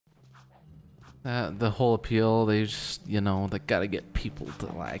The whole appeal, they just, you know, they gotta get people to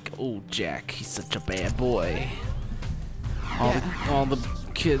like, oh, Jak, he's such a bad boy. All the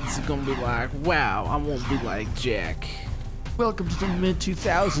kids are gonna be like, wow, I won't be like Jak. Welcome to the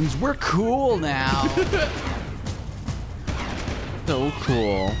mid-2000s. We're cool now. So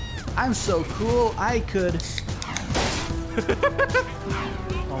cool. I'm so cool, I could.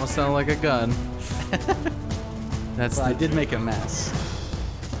 Almost sound like a gun. That's Well, I did make a mess.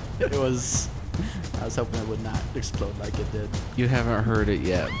 It was... I was hoping it would not explode like it did. You haven't heard it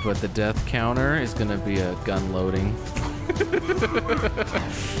yet, but the death counter is gonna be a gun loading.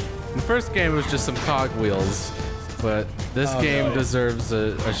 The first game was just some cogwheels, but this game deserves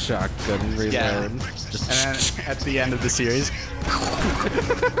a shotgun reload. Yeah. And then at the end of the series,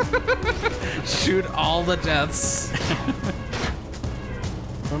 shoot all the deaths.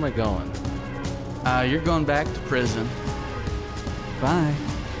 Where am I going? you're going back to prison. Bye.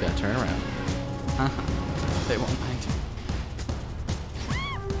 Gotta turn around. They won't mind you.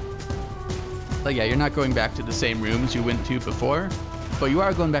 But yeah, you're not going back to the same rooms you went to before, but you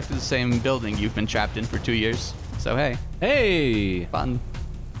are going back to the same building you've been trapped in for 2 years. So hey. Hey! Fun.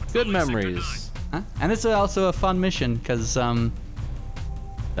 Good memories. Huh? And it's also a fun mission, because,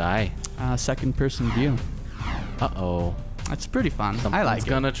 Die. second person view. Uh-oh. It's pretty fun. I Something's like it.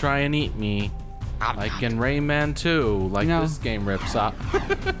 gonna try and eat me. Like in Rayman 2, like this game rips up.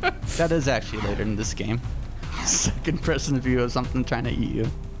 That is actually later in this game. Second person view of something trying to eat you.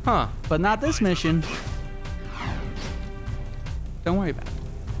 Huh. But not this mission. Don't worry about it.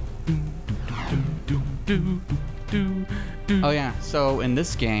 Oh yeah, so in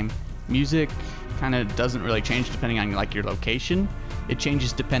this game, music kind of doesn't really change depending on like your location. It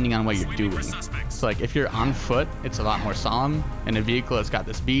changes depending on what you're doing. So like if you're on foot, it's a lot more solemn. In a vehicle, it's got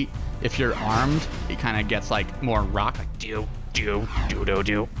this beat. If you're armed, it kind of gets like more rock, like do,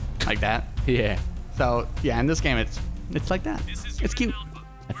 like that. Yeah. So yeah, in this game, it's like that. It's cute.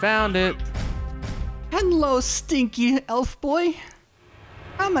 I found it. Hello, stinky elf boy.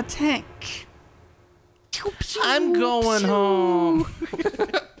 I'm a tank. I'm going home.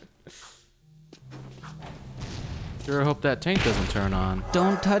 Sure hope that tank doesn't turn on.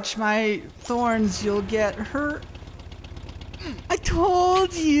 Don't touch my thorns, you'll get hurt. I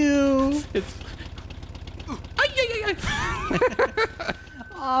told you. It's...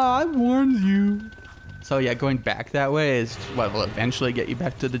 I warned you. So yeah, going back that way is what will eventually get you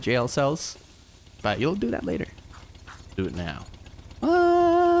back to the jail cells. But you'll do that later. Do it now.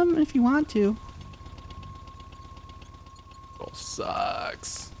 If you want to. Oh,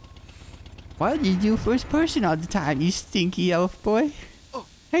 sucks. Why do you do first person all the time, you stinky elf boy? Oh.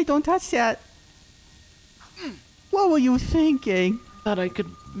 Hey, don't touch that. What were you thinking? Thought I could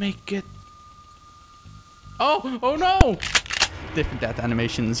make it. Oh no! Different death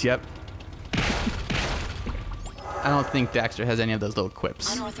animations, yep. I don't think Daxter has any of those little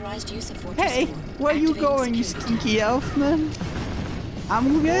quips. Unauthorized use of Hey, where you going, you stinky elf man? I'm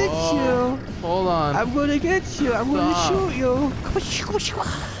gonna get you. Hold on. I'm gonna get you. I'm gonna shoot you.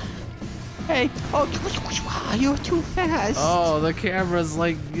 Hey, oh, you're too fast. Oh, the camera's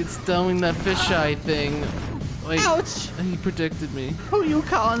like, it's doing that fisheye thing. Like, ouch. He predicted me. Who you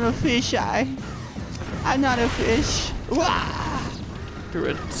calling a fish eye? I'm not a fish. Wah! You're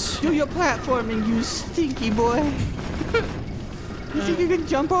a Do your platforming, you stinky boy. You think you can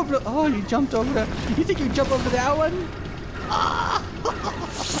jump over the... Oh, you jumped over the... You think you can jump over that one?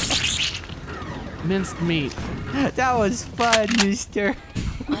 minced meat. That was fun, mister.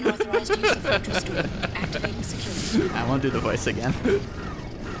 Unauthorized use of fortress door. Activating security. I won't do the voice again.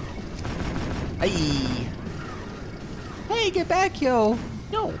 Hey. Hey, get back, yo.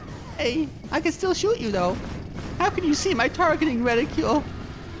 No. Hey, I can still shoot you, though. How can you see my targeting reticule?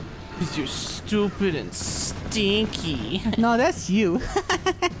 Because you're stupid and stinky. No, that's you.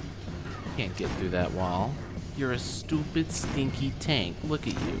 Can't get through that wall. You're a stupid, stinky tank. Look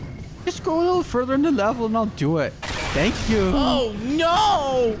at you. Just go a little further in the level and I'll do it. Thank you. Oh,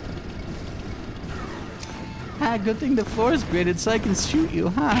 no! Ah, good thing the floor is graded so I can shoot you,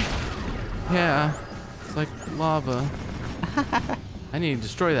 huh? Yeah, it's like lava. I need to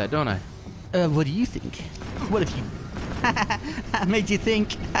destroy that, don't I? What do you think? What if you... I made you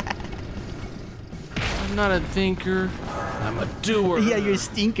think. I'm not a thinker. I'm a doer. Yeah, you're a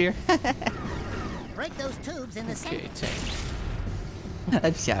stinker. Break those tubes in the Okay, center. tank.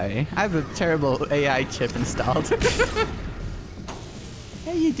 I'm sorry. I have a terrible AI chip installed.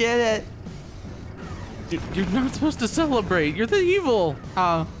 Hey, you did it. You're not supposed to celebrate. You're the evil.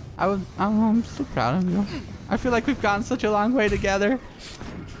 Oh, I'm so proud of you. I feel like we've gone such a long way together.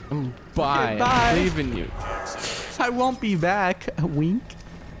 Bye. Goodbye. I believe in you. I won't be back. A wink.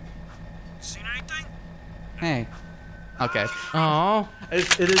 Seen Hey. Okay. Oh,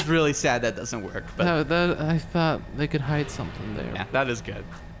 It is really sad that doesn't work, but I thought they could hide something there. yeah, that is good.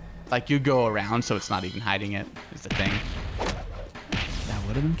 Like you go around, so it's not even hiding it. Is the thing. That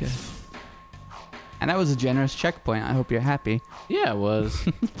would have been good. And that was a generous checkpoint. I hope you're happy. Yeah, it was.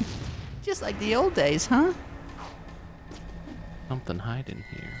 Just like the old days, huh? Something hiding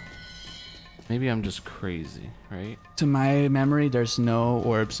here. Maybe I'm just crazy, right? To my memory, there's no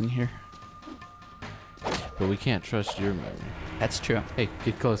orbs in here. But we can't trust your memory. That's true. Hey,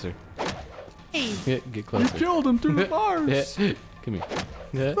 get closer. Hey, Get closer. killed him through the bars. Yeah. Come here.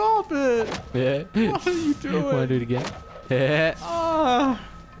 Yeah. Stop it. Yeah. What are you doing? Want to do it again? Yeah. Ah.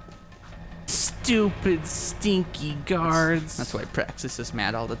 Stupid, stinky guards. That's why Praxis is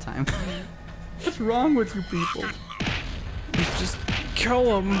mad all the time. What's wrong with you people? Just kill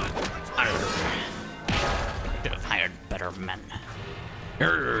them. Could have hired better men.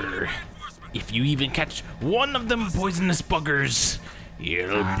 If you even catch one of them poisonous buggers,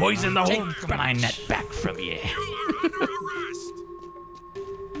 you'll poison the whole Take my net back from you.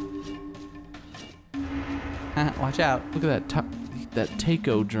 Watch out. Look at that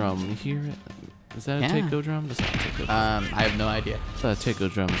taiko drum. You hear it? Is that a Yeah. taiko drum? That's not a taiko drum. I have no idea. That taiko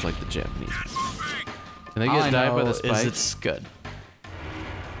drum is like the Japanese one. Can they All I get dived by know the is spikes? it's good.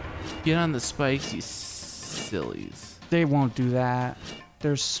 Get on the spikes, you sillies. They won't do that.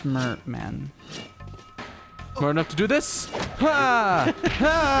 They're smart men. Smart enough to do this? Ha!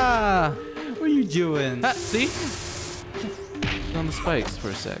 Ha! What are you doing? Ha! See? Get on the spikes for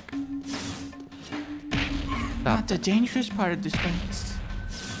a sec. Not the dangerous part of the spikes.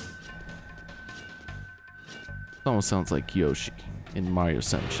 It almost sounds like Yoshi in Mario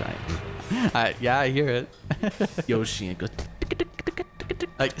Sunshine. Yeah, I hear it. Yoshi and go.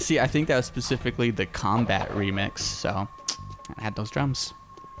 Like, see, I think that was specifically the combat remix, so I had those drums.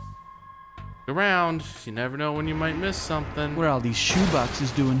 Around, you never know when you might miss something. What are all these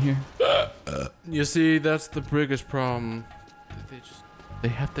shoeboxes doing here? You see, that's the biggest problem. They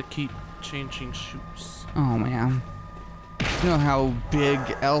have to keep changing shoes. Oh man. You know how big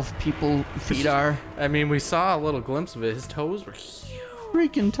elf people feet are? I mean, we saw a little glimpse of it. His toes were huge.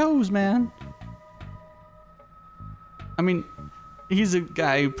 Freaking toes, man. I mean, he's a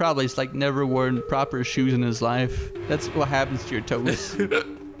guy who probably has like never worn proper shoes in his life. That's what happens to your toes.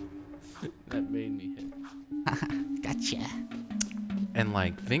 That made me hit. Gotcha. And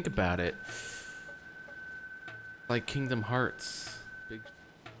like, think about it. Like Kingdom Hearts. Big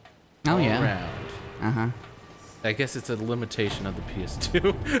Oh all yeah. around. Uh-huh. I guess it's a limitation of the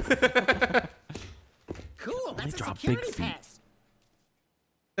PS2. Cool, that's a drop security big feet. pass.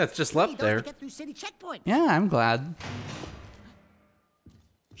 That's just You left don't have there. to get through city checkpoints. Yeah, I'm glad.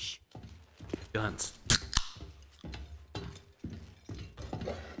 Guns.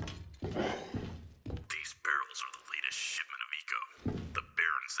 These barrels are the latest shipment of eco. The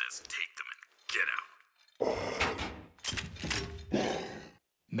Baron says take them and get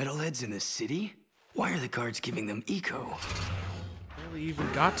out. Metalheads in the city? Why are the guards giving them eco? Barely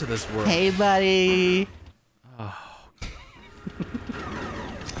even got to this world. Hey, buddy. Oh.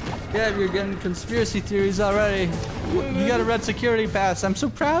 Yeah, you're getting conspiracy theories already. You got a red security pass. I'm so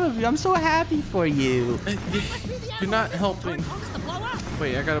proud of you. I'm so happy for you. You're not helping.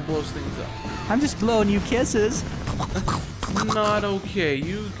 Wait, I gotta blow things up. I'm just blowing you kisses. Not okay.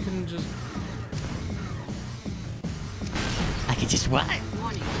 You can just. I can just what?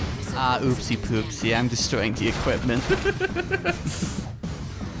 Warning. Ah, oopsie poopsie. I'm destroying the equipment.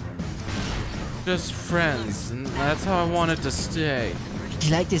 Just friends, and that's how I want it to stay. Do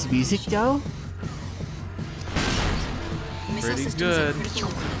you like this music, though? Missile Pretty systems good. at critical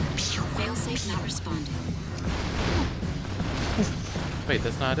level. Failsafe not responding. Wait,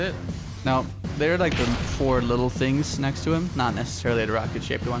 that's not it? No, they're like the 4 little things next to him, not necessarily the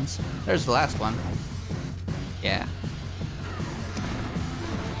rocket-shaped ones. There's the last one. Yeah.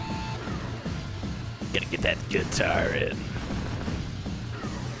 Gotta get that guitar in.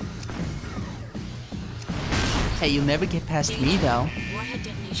 Hey, you'll never get past me, though. Warhead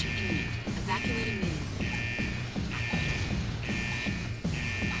detonation imminent. Evacuating main.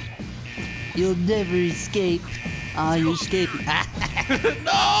 You'll never escape. Ah, you're escaping.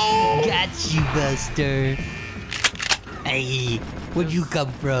 No! Got you, Buster. Hey, where'd you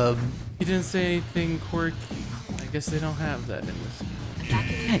come from? He didn't say anything quirky. I guess they don't have that in this.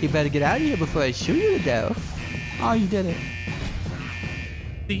 Evacuating. You better get out of here before I shoot you to death. Oh, you did it.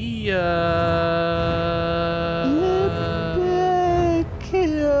 See ya.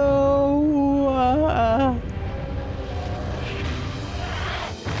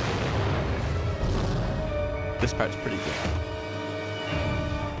 This part's pretty good.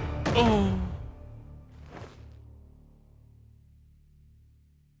 Oh.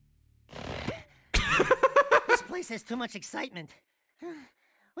 place has too much excitement.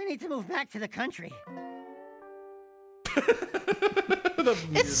 We need to move back to the country.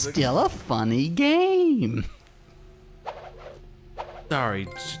 It's still a funny game. Sorry,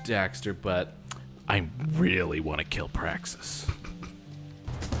 Daxter, but I really want to kill Praxis.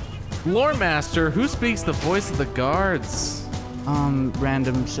 Lore Master, who speaks the voice of the guards?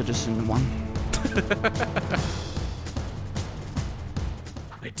 Random citizen one.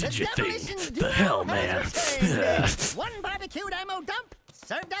 I did your thing. The hell, man. One barbecued ammo dump,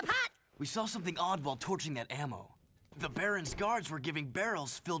 served up hot. We saw something odd while torching that ammo. The Baron's guards were giving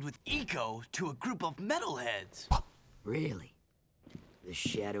barrels filled with eco to a group of metalheads. Really? The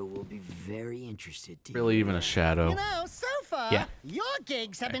Shadow will be very interested to Really, even a shadow. You know, so far, Yeah. your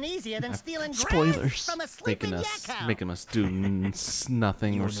gigs have been easier than stealing Spoilers. grass from a sleeping yak house. Making us do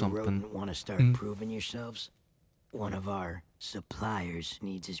nothing You or and the something. rodent want to start proving yourselves? One of our suppliers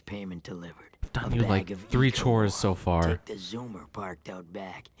needs his payment delivered. Done A you bag like of 3 eco chores so oil. far. Take the Zoomer parked out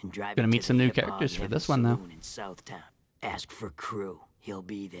back and drive Gonna it meet to some the new hip-hop characters for Heaven this one, though. Saloon in Southtown. Ask for crew. He'll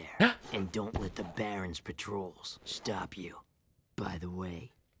be there. And don't let the Baron's patrols stop you. By the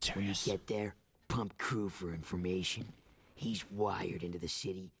way, when you get there, pump crew for information. He's wired into the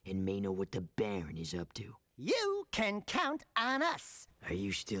city and may know what the Baron is up to. You can count on us. Are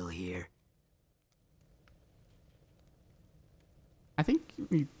you still here? I think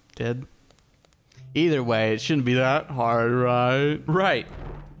you did. Either way, it shouldn't be that hard, right? Right.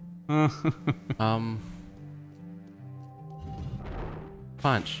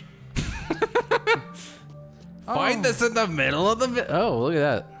 Punch. Find this in the middle of the. Oh, look at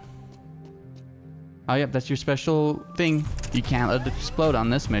that. Oh, yep, that's your special thing. You can't let it explode on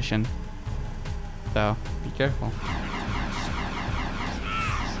this mission. So, be careful.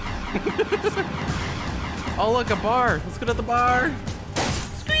 Oh, look, a bar. Let's go to the bar.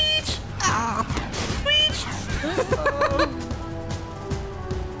 Screech! Ah! Screech!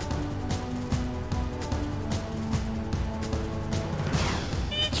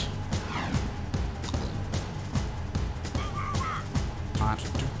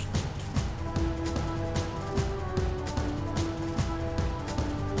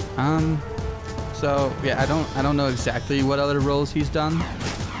 So yeah, I don't know exactly what other roles he's done.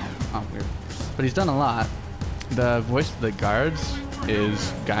 Oh, weird. But he's done a lot. The voice of the guards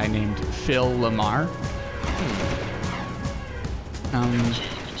is a guy named Phil Lamar.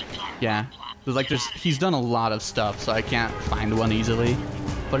 Yeah. He's done a lot of stuff, so I can't find one easily.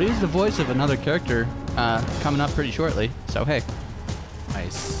 But he's the voice of another character coming up pretty shortly. So hey, I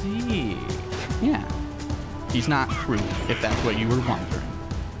see. yeah, he's not crew, if that's what you were wondering.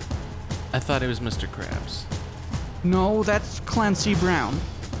 I thought it was Mr. Krabs. No, that's Clancy Brown.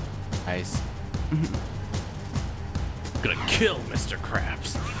 I see. Gonna kill Mr.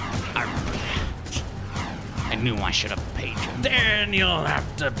 Krabs. I knew I should have paid you. Then you'll have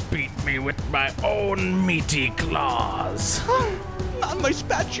to beat me with my own meaty claws. Not my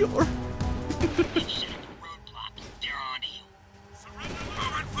spatula.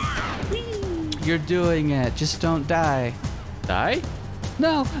 You're doing it. Just don't die. Die?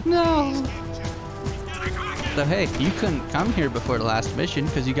 No, no. So hey, you couldn't come here before the last mission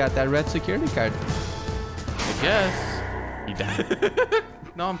because you got that red security card. I guess. You died.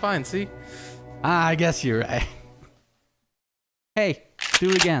 No, I'm fine, see? I guess you're right. Hey, do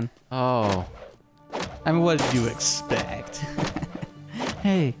it again. Oh. I mean, what did you expect?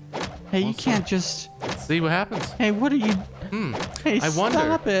 Hey, you can't just. Let's see what happens. Hey, what are you? Hey, I wonder.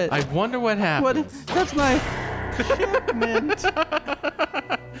 stop it. I wonder what happens. What? That's my shipment.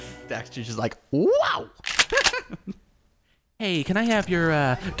 Daxter's just like, wow. Hey, can I have your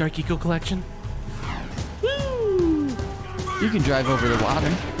Dark Eco collection? Woo! You can drive over the water.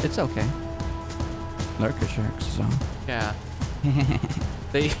 It's okay. Lurker sharks, so. Yeah.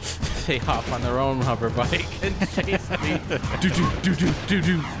 They hop on their own hover bike and chase me.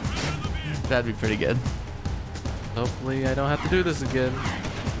 Do. That'd be pretty good. Hopefully I don't have to do this again.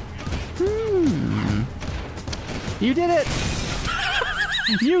 You did it!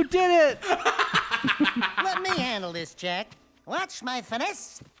 You did it! Let me handle this, Jack. Watch my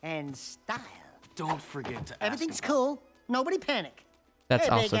finesse and style. Don't forget to ask Everything's about- cool. Nobody panic. That's Hey,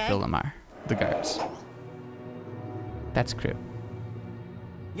 big also guy. Phil Lamar, the guards. That's crew.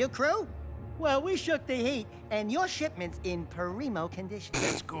 Your crew? Well, we shook the heat, and your shipment's in primo condition.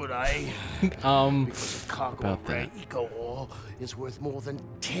 That's good, eh? Because a cargo about of rare that. eco ore is worth more than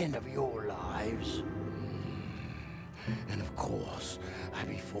 10 of your lives. And of course, I'd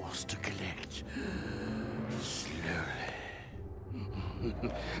be forced to collect slowly.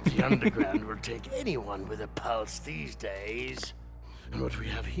 The underground will take anyone with a pulse these days. And what we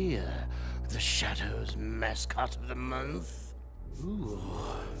have here, the Shadow's mascot of the month. Ooh,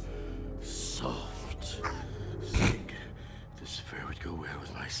 soft. Think this fur would go well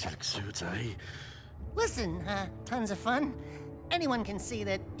with my silk suits, eh? Listen, tons of fun. Anyone can see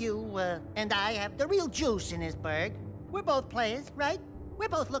that you, and I have the real juice in this burg. We're both players, right? We're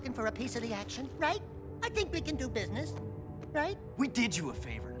both looking for a piece of the action, right? I think we can do business, right? We did you a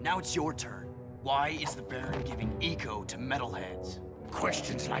favor. Now it's your turn. Why is the Baron giving eco to metalheads?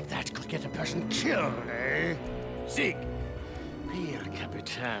 Questions like that could get a person killed, eh? Zig, be El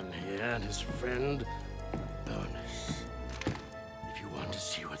Capitan here and his friend. Bonus. If you want to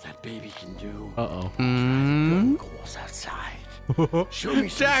see what that baby can do, Uh-oh. gun course outside. Show me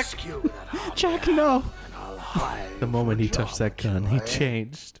some Jack! skill with that hard Jack, man, no. and I'll hire The you moment for a he touched that job, gun, he killer, eh?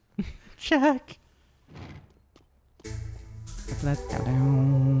 changed. Jack.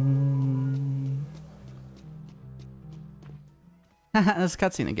 That's a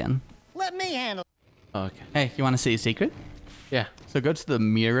cutscene again. Let me handle. Okay. Hey, you want to see a secret? Yeah. So go to the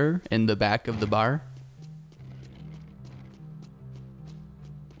mirror in the back of the bar.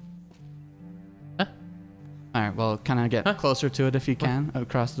 Huh? All right, well, kind of get closer to it if you can,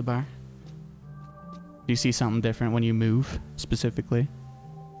 across the bar. Do you see something different when you move, specifically?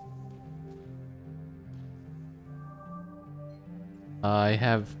 I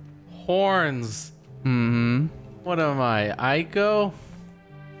have horns. Mm-hmm. What am I, Ico?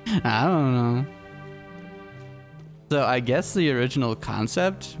 I don't know. So I guess the original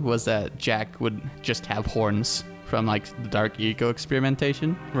concept was that Jack would just have horns from like the Dark Eco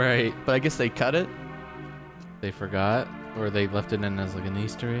experimentation, Right. but I guess they cut it. They forgot, or they left it in as like an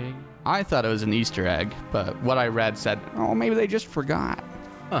Easter egg. I thought it was an Easter egg, but what I read said, oh, maybe they just forgot.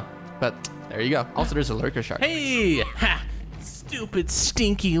 Huh. But there you go. Also, there's a lurker shark. Hey! Ha! Stupid,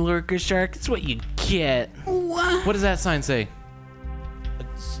 stinky lurker shark. It's what you get. What does that sign say?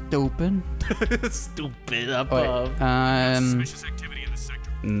 Stupid. Stupid Wait, above. Suspicious activity in the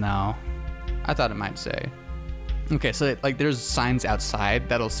sector. no. I thought it might say. Okay, so like there's signs outside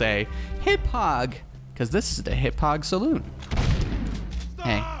that'll say Hip Hog, because this is the Hip Hog Saloon.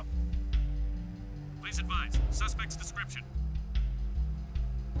 Hey. Please advise. Suspect's description.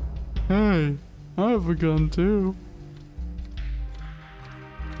 Hey, I have a gun too.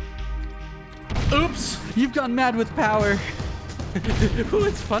 Oops! You've gone mad with power. Ooh,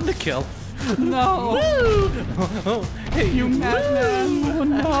 it's fun to kill. No. Woo! Hey, You madman. Oh,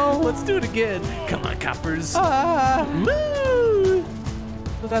 no. Let's do it again. Come on, coppers. Ah. Woo!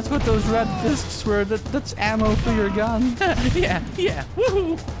 That's what those red discs were. That's ammo for your gun. Yeah, yeah.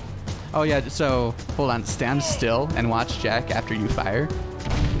 Woohoo! Oh yeah, so hold on, stand still and watch Jack after you fire.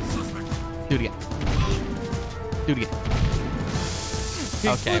 Do it again. Do it again.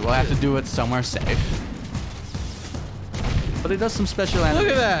 Okay, we'll have to do it somewhere safe. But it does some special Look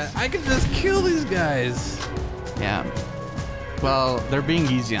animation. at that! I can just kill these guys. Yeah. Well, they're being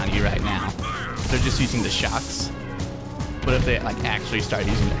easy on you right now. They're just using the shocks. But if they like actually start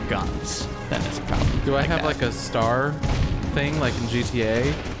using their guns, then it's a problem. Do I have that. like a star thing like in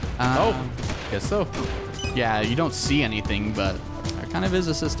GTA? Oh, guess so. Yeah, you don't see anything, but there kind of is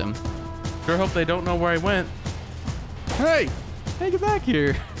a system. Sure hope they don't know where I went. Hey! Hey, get back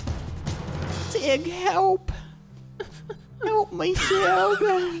here. Sig, help. Help me,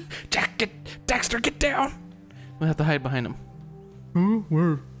 Sig. Dexter, get down! We'll have to hide behind him. Huh?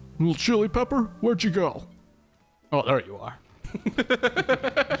 Where? Little chili pepper? Where'd you go? Oh, there you are.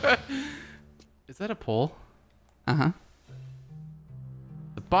 Is that a pole? Uh-huh.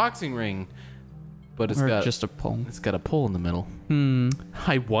 The boxing ring. But it's Or got just a pole. it's got a pole in the middle. Hmm.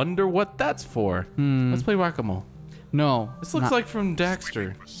 I wonder what that's for. Let's play whack-a-mole. No. This looks not- like from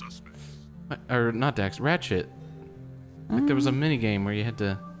Daxter. Or not Daxter, Ratchet. Like there was a mini game where you had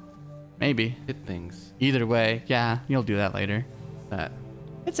to Maybe. hit things. Either way, yeah, you'll do that later. That.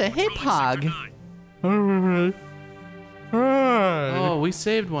 It's a hip hog. Oh, we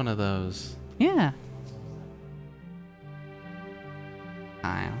saved one of those. Yeah.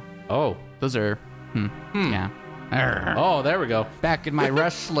 Oh. Those are. Yeah. Arr. Oh, there we go. Back in my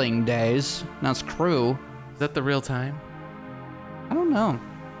wrestling days, that's crew. Is that the real time? I don't know.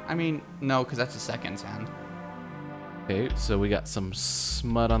 I mean, no, because that's a second sound. Okay, so we got some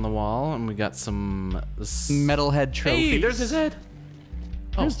smut on the wall, and we got some... Metalhead trophies. Hey, there's his head.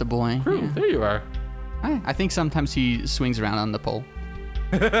 There's the boy. Crew, Yeah. there you are. I think sometimes he swings around on the pole.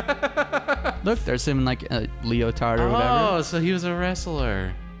 Look, there's him in like a leotard or whatever. Oh, so he was a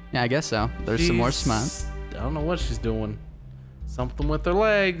wrestler. Yeah, I guess so. There's some more smut. I don't know what she's doing. Something with her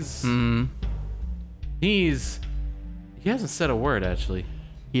legs. Hmm. He hasn't said a word, actually.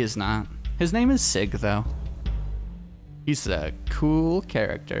 He is not. His name is Sig, though. He's a cool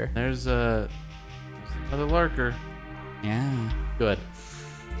character. There's another lurker. Yeah. Good.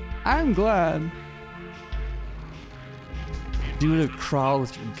 I'm glad. Do to crawl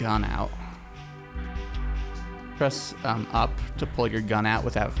with your gun out. Press up to pull your gun out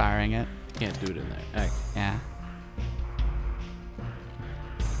without firing it. Can't do it in there. Yeah.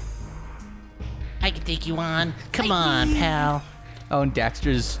 I can take you on. Come on, pal. Oh, and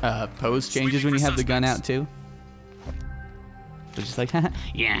Daxter's pose changes when you have the gun out too. So just like,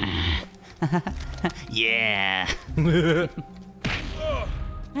 Yeah. Yeah.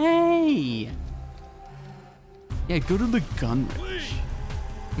 hey. Yeah, go to the gun range.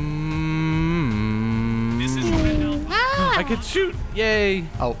 I can shoot. Yay.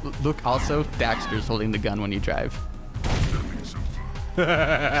 Oh, look, also, Daxter's holding the gun when you drive.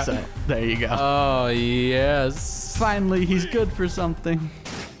 So, there you go. Oh, yes. Finally, he's good for something.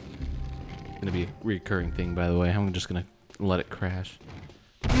 It's gonna be a recurring thing, by the way. I'm just gonna let it crash.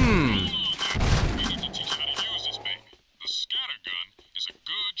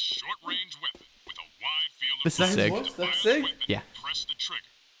 This is sick. That's sick. Yeah. Press the trigger.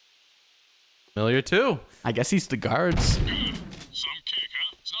 Familiar too. I guess he's the guards. Some kick,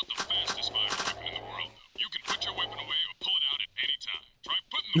 huh? It's not the fastest fire weapon in the world. You can put your weapon away or pull it out at any time. Try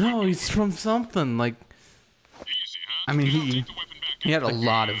putting the No, he's from something like. easy, huh? I mean, he The weapon back he had a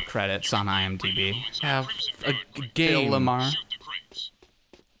lot of credits on IMDb. Have a Bill game. Lamar. shoot the crates.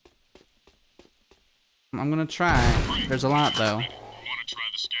 I'm gonna try. There's a lot though. Want to try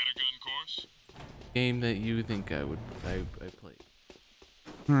the scattergun course? Game that you think I would I play.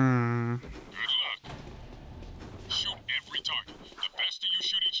 Good luck. Shoot every target. The faster you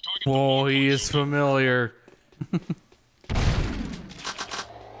shoot each target, the Oh, more he points is you get. familiar.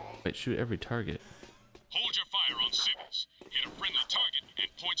 Wait, shoot every target. Hold your fire on civvies. Hit a friendly target and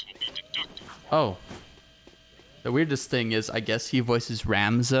points will be deducted. Oh, The weirdest thing is, I guess he voices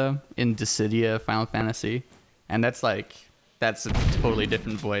Ramza in Dissidia Final Fantasy, and that's a totally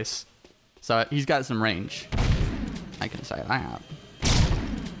different voice. So he's got some range. I can say that.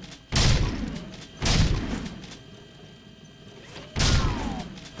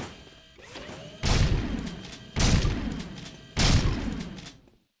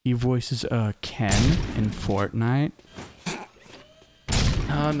 He voices Ken in Fortnite.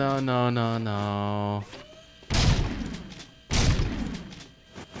 no, no, no, no, no.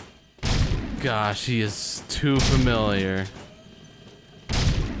 Gosh, he is too familiar.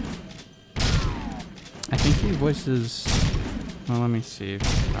 I think he voices. Well, let me see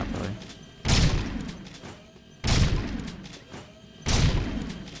properly.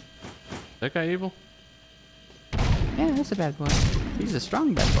 That guy evil? Yeah, that's a bad boy. He's a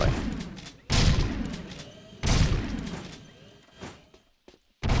strong bad boy.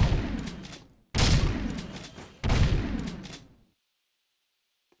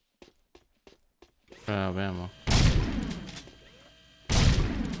 Alabama.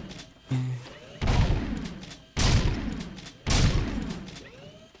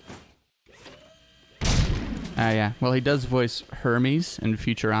 Yeah. Well, he does voice Hermes in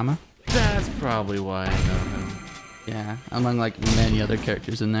Futurama. That's probably why I know him. Yeah, among like many other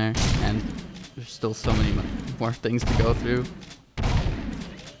characters in there, and there's still so many more things to go through.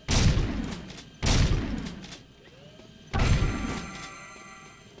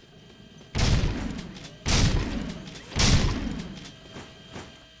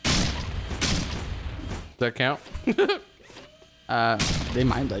 Does that count? They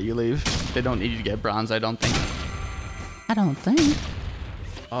might let you leave. They don't need you to get bronze, I don't think. I don't think.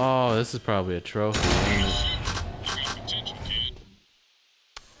 Oh, this is probably a trophy.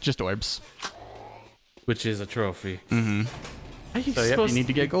 Just orbs. Which is a trophy. Mm-hmm. So yep, you need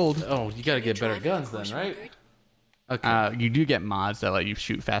to get gold. Oh, you gotta get better guns then, right? Okay. You do get mods that let you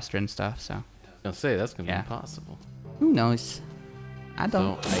shoot faster and stuff, so. I was gonna say, that's gonna Yeah. be impossible. Who knows? I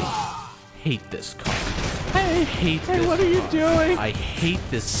don't. So, I hate this car. I hate Hey, this what are you car. doing? I hate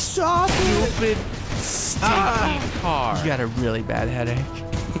this Stop it! stupid, stinky car. You got a really bad headache.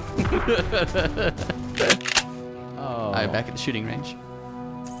 Oh, Alright, back at the shooting range.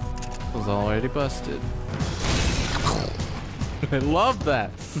 it was already busted. I love that.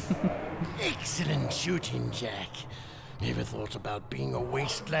 Excellent shooting, Jack. Ever thought about being a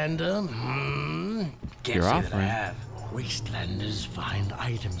wastelander? Can't You're say that I offering. have. Wastelanders find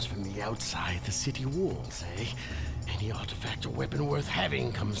items from the outside the city walls, eh? Any artifact or weapon worth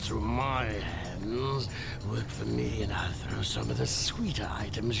having comes through my hands. Work for me and I'll throw some of the sweeter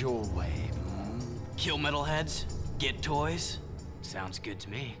items your way. Kill metalheads? Get toys? Sounds good to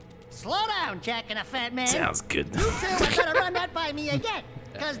me. Slow down, Jack and a fat man. Sounds good. You two are gonna run that by me again.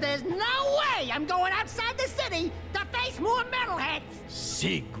 Because there's no way I'm going outside the city to chase more metalheads!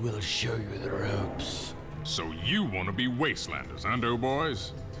 Zeke will show you the ropes. So you want to be wastelanders, huh,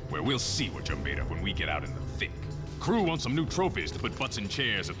 doughboys? Well, we'll see what you're made of when we get out in the thick. Crew wants some new trophies to put butts in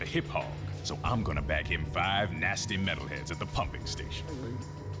chairs at the Hip Hog, so I'm gonna bag him 5 nasty metalheads at the pumping station.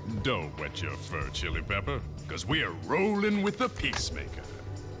 Don't wet your fur, Chili Pepper, because we're rolling with the Peacemaker.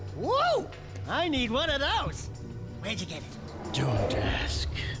 Woo! I need one of those. Where'd you get it? Don't ask.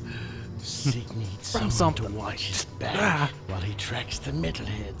 Zeke needs someone to watch his back while he tracks the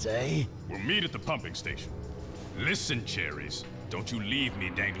metalheads, eh? We'll meet at the pumping station. Listen, Cherries, don't you leave me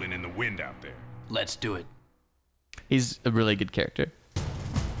dangling in the wind out there. Let's do it. He's a really good character.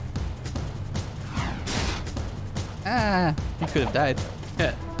 Ah, he could have died.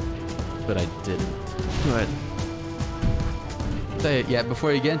 Yeah. But I didn't. Good. So, yeah,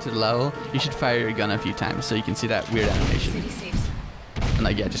 before you get into the level, you should fire your gun a few times so you can see that weird animation. City safe. And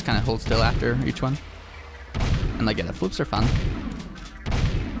like, yeah, just kind of hold still after each one. And like, yeah, the flips are fun.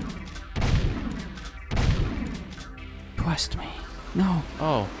 Trust me. No.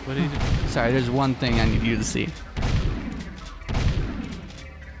 Oh, what did he do? Sorry, there's one thing I need you to see.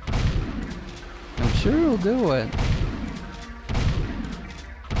 I'm sure he'll do it.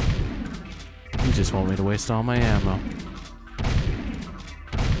 You just want me to waste all my ammo.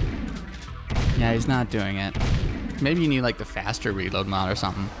 Yeah, he's not doing it. Maybe you need like the faster reload mod or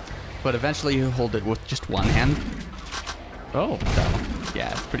something. But eventually you hold it with just one hand. Oh. So,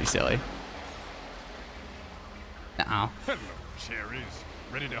 yeah, it's pretty silly. No. Hello, Cherries.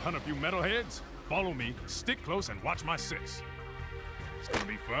 Ready to hunt a few metalheads? Follow me, stick close, and watch my sis. It's gonna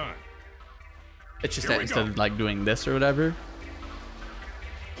be fun. It's just Here that we instead go. of like doing this or whatever.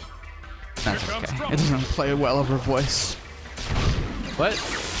 That's Here comes okay. trouble. It doesn't play well over voice. What?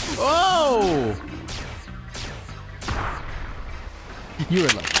 Oh! You were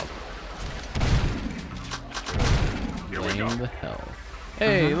like, Here we go. Blame the hell.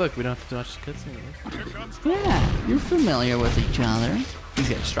 Hey, look, we don't have to watch the cutscene. Here comes trouble. yeah, you're familiar with each other. He's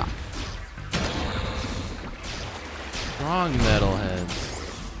getting strong. Strong metalheads.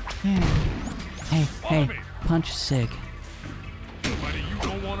 Hey, Follow me. punch Sig. Buddy, you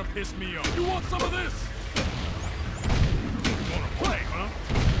don't want to piss me off. You want some of this? You want to play, huh?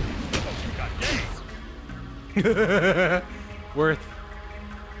 You got game. Worth.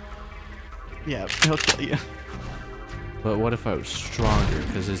 Yeah, he'll kill you. But what if I was stronger?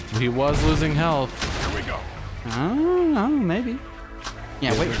 Because he was losing health. Here we go. I don't know, maybe.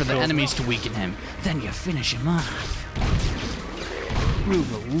 Yeah, wait we're for the still- enemies to weaken him. Then you finish him off. You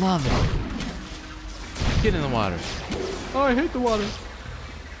will love it. Get in the water. Oh, I hate the water.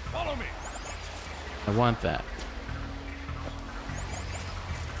 Follow me. I want that.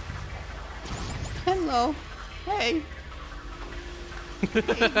 Hello. Hey. Get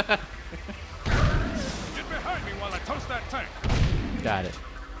behind me while I toast that tank. Got it.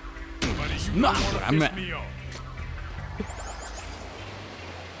 Buddy, you not don't what want I to piss meant. me off.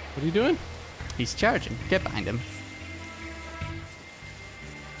 What are you doing? He's charging. Get behind him.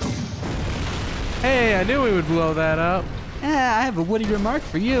 Hey, I knew we would blow that up. Yeah, I have a witty remark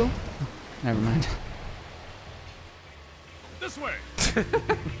for you. Never mind. This way.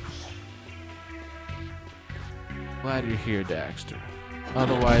 Glad you're here, Daxter.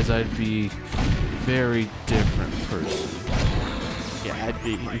 Otherwise, I'd be very different person. Yeah, I'd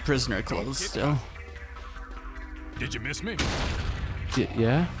be in prisoner clothes still. Did you miss me?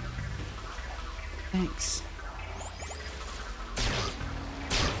 Yeah? Thanks.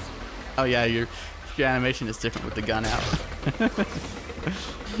 Oh yeah, your animation is different with the gun out.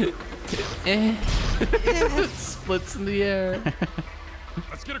 It splits in the air.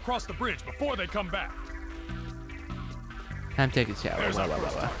 Let's get across the bridge before they come back. I'm taking a shower. There's Blah, our blah, blah,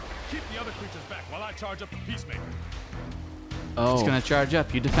 first blah. one. Keep the other creatures back while I charge up the Peacemaker. Oh. He's gonna charge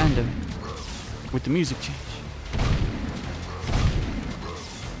up. You defend him with the music change.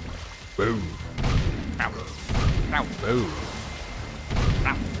 Boom. Ow. Ow. Boom.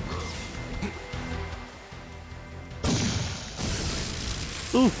 Ow.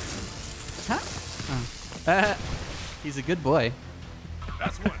 Ooh. Huh? Oh. He's a good boy.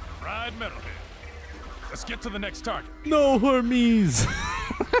 That's one fried metalhead. Let's get to the next target. No, Hermes!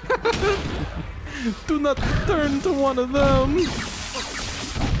 Do not turn to one of them!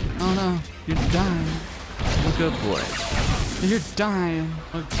 Oh no, you're dying. I'm a good boy. You're dying.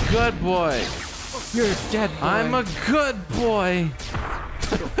 A good boy. You're a dead boy. I'm a good boy.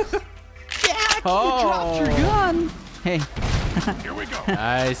 Jack, Oh. you dropped your gun. Hey, Here we go.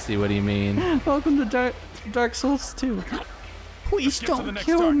 I see what you mean. welcome to Dark Souls 2. Please get to the don't next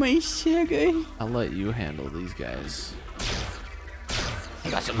kill target. me, Shiggy. I'll let you handle these guys. I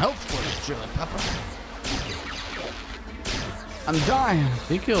got some help for you, Chili Pepper. I'm dying.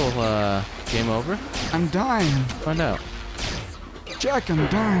 Think he'll, game over? I'm dying. Find out. Jack, I'm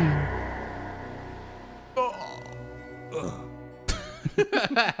dying.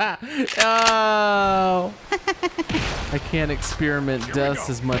 Oh! I can't experiment deaths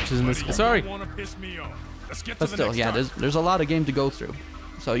as much as in this. Sorry. But still, yeah, there's a lot of game to go through.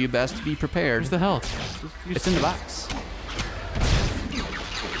 So you best be prepared. Where's the health? It's in the box.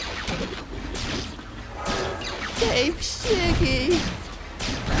 Save Siggy.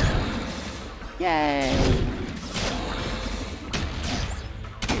 Yay.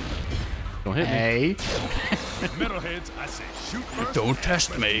 Don't hit me. Hey. Metalheads, I say shoot first. Don't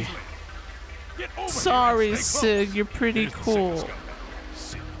test me. Get over Sorry, here. Stay Sig. close. You're pretty Here's the cool.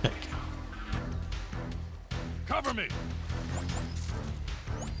 sickest gun. Cover me.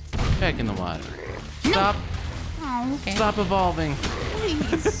 Back in the water. Stop. Oh, okay. Stop evolving.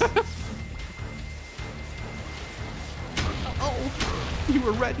 Please. Oh, you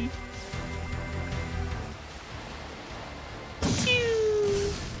were ready.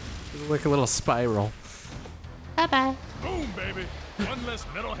 Like a little spiral. Bye-bye. Boom, baby. One less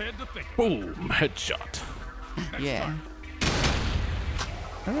metalhead to think. Boom. Headshot. Yeah.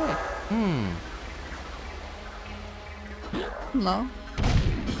 Alright. Hello.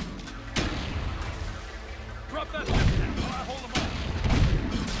 Drop that left hand while I hold him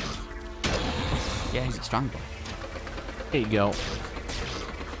off. Yeah, he's a strong boy. There you go.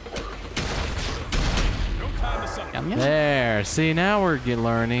 No time to suck. Yum, yum. There. See, now we're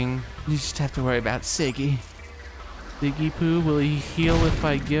learning. You just have to worry about Siggy. Diggy Poo, will he heal if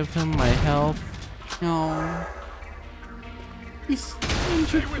I give him my health? No. He's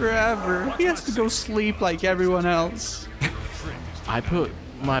injured forever. He has to go sleep like everyone else. I put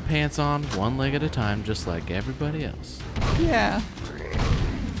my pants on one leg at a time, just like everybody else. Yeah.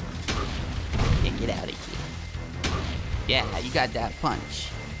 Yeah, get out of here. Yeah, you got that punch.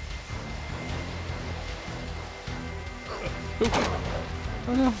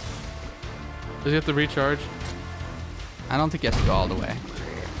 Oh no. Does he have to recharge? I don't think you have to go all the way.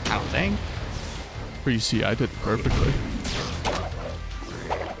 I don't think. But you see, I did it perfectly.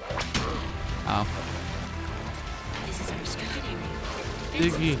 Oh. This is our secret area.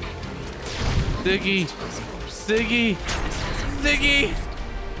 Diggy. Diggy. Diggy. Diggy.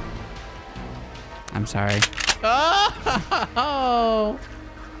 I'm sorry. Oh.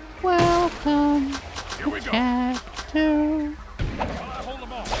 Welcome, Here we go. Jak II. While I hold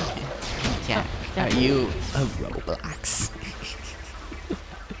him off. Jack, are you a Roblox?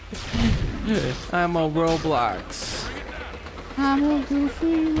 I'm a Roblox. I'm a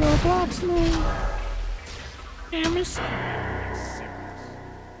goofy Roblox name.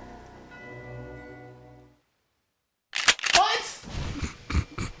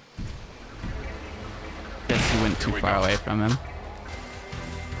 Guess you went too far away from him.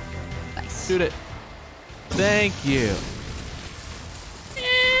 Nice. Shoot it. Thank you.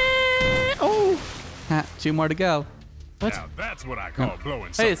 Oh! Ha, 2 more to go. What? Now that's what I call blowing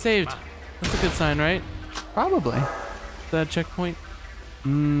Hey, something. it saved. That's a good sign, right? Probably. Is that a checkpoint?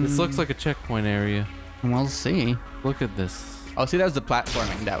 This looks like a checkpoint area. We'll see. Look at this. Oh, see, that was the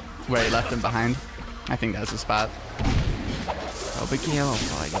platforming that where he left him behind. I think that was the spot. Oh, big yellow.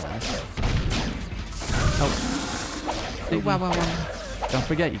 Oh, gosh. Oh. Wow, wow, wow. Don't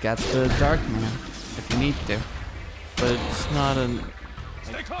forget, you got the Dark Man if you need to. But it's not an...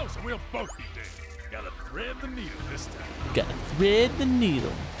 Stay close or we'll both be dead. Gotta thread the needle this time. Gotta thread the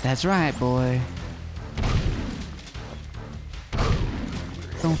needle. That's right, boy.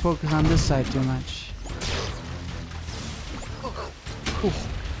 Don't focus on this side too much. Oof.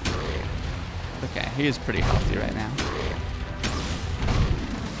 Okay, he is pretty healthy right now.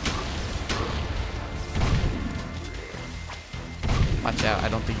 Watch out, I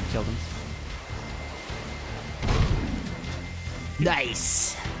don't think you killed him.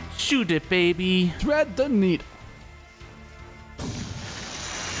 Nice. Shoot it, baby. Thread the needle.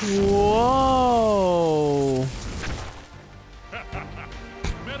 Whoa.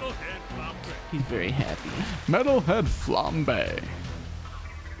 Metalhead flambe. He's very happy. Metalhead flambe.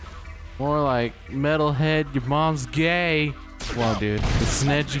 More like metalhead, your mom's gay. Well, dude, it's an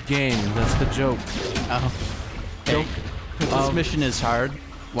edgy game. That's the joke. Oh. Hey, this mission is hard.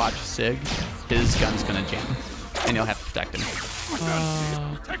 Watch Sig. His gun's gonna jam. And you'll have to protect him.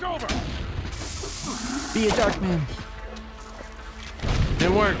 Take over. Be a Dark Man.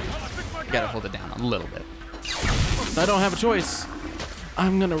 Didn't work. You gotta hold it down a little bit. I don't have a choice.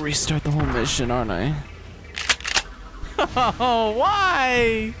 I'm gonna restart the whole mission, aren't I? Oh,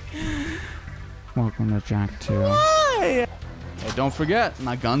 why? Welcome to Jak II. Why? Hey, don't forget,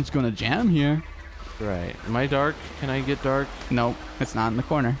 my gun's gonna jam here. Right. Am I dark? Can I get dark? Nope, it's not in the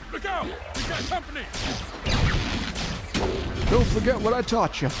corner. Look out! We got company! Don't forget what I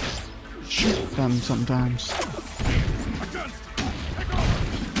taught you. Shoot them sometimes. My guns! Take off!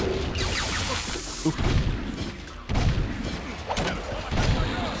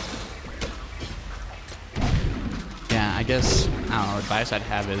 Yeah, I guess, I don't know, advice I'd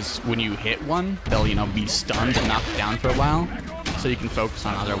have is when you hit one, they'll, you know, be stunned and knocked down for a while, so you can focus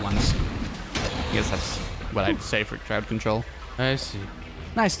on other ones. I guess that's what I'd say for crowd control. I see.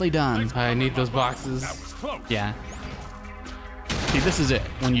 Nicely done. I need those boxes. That was close. Yeah. See, this is it.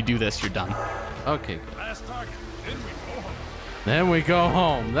 When you do this, you're done. Okay, good. Last target. Then we go home. Then we go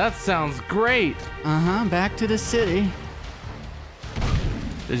home. That sounds great. Uh-huh, back to the city.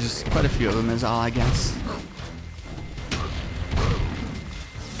 There's just quite a few of them is all, I guess.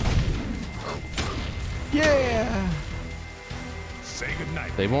 Yeah! Say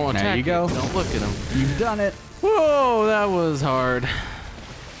goodnight. They won't There attack you go. Don't look at them. You've done it. Whoa, that was hard.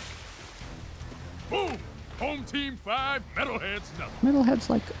 Boom! Home team 5, metalheads nothing. Metalhead's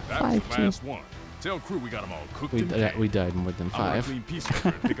like That was the 5'2". last one. Tell crew we got them all cooked We, and canned. we died more than I'm gonna 5. clean peacemaker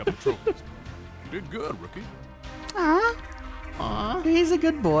and pick up the trophies. You did good, rookie. Aw, he's a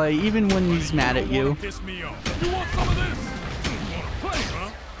good boy, even when he's mad at you. Piss me off. You want some of this? You wanna play,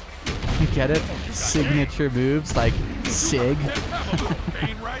 huh? Get it? Signature moves like Sig.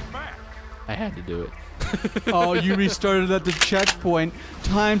 Pain right back. I had to do it. Oh, you restarted at the checkpoint.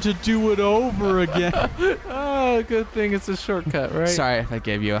 Time to do it over again. Oh, good thing it's a shortcut, right? Sorry if I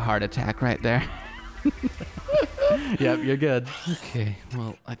gave you a heart attack right there. Yep, you're good. Okay,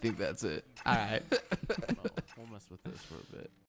 well, I think that's it. All right. We'll mess with this for a bit.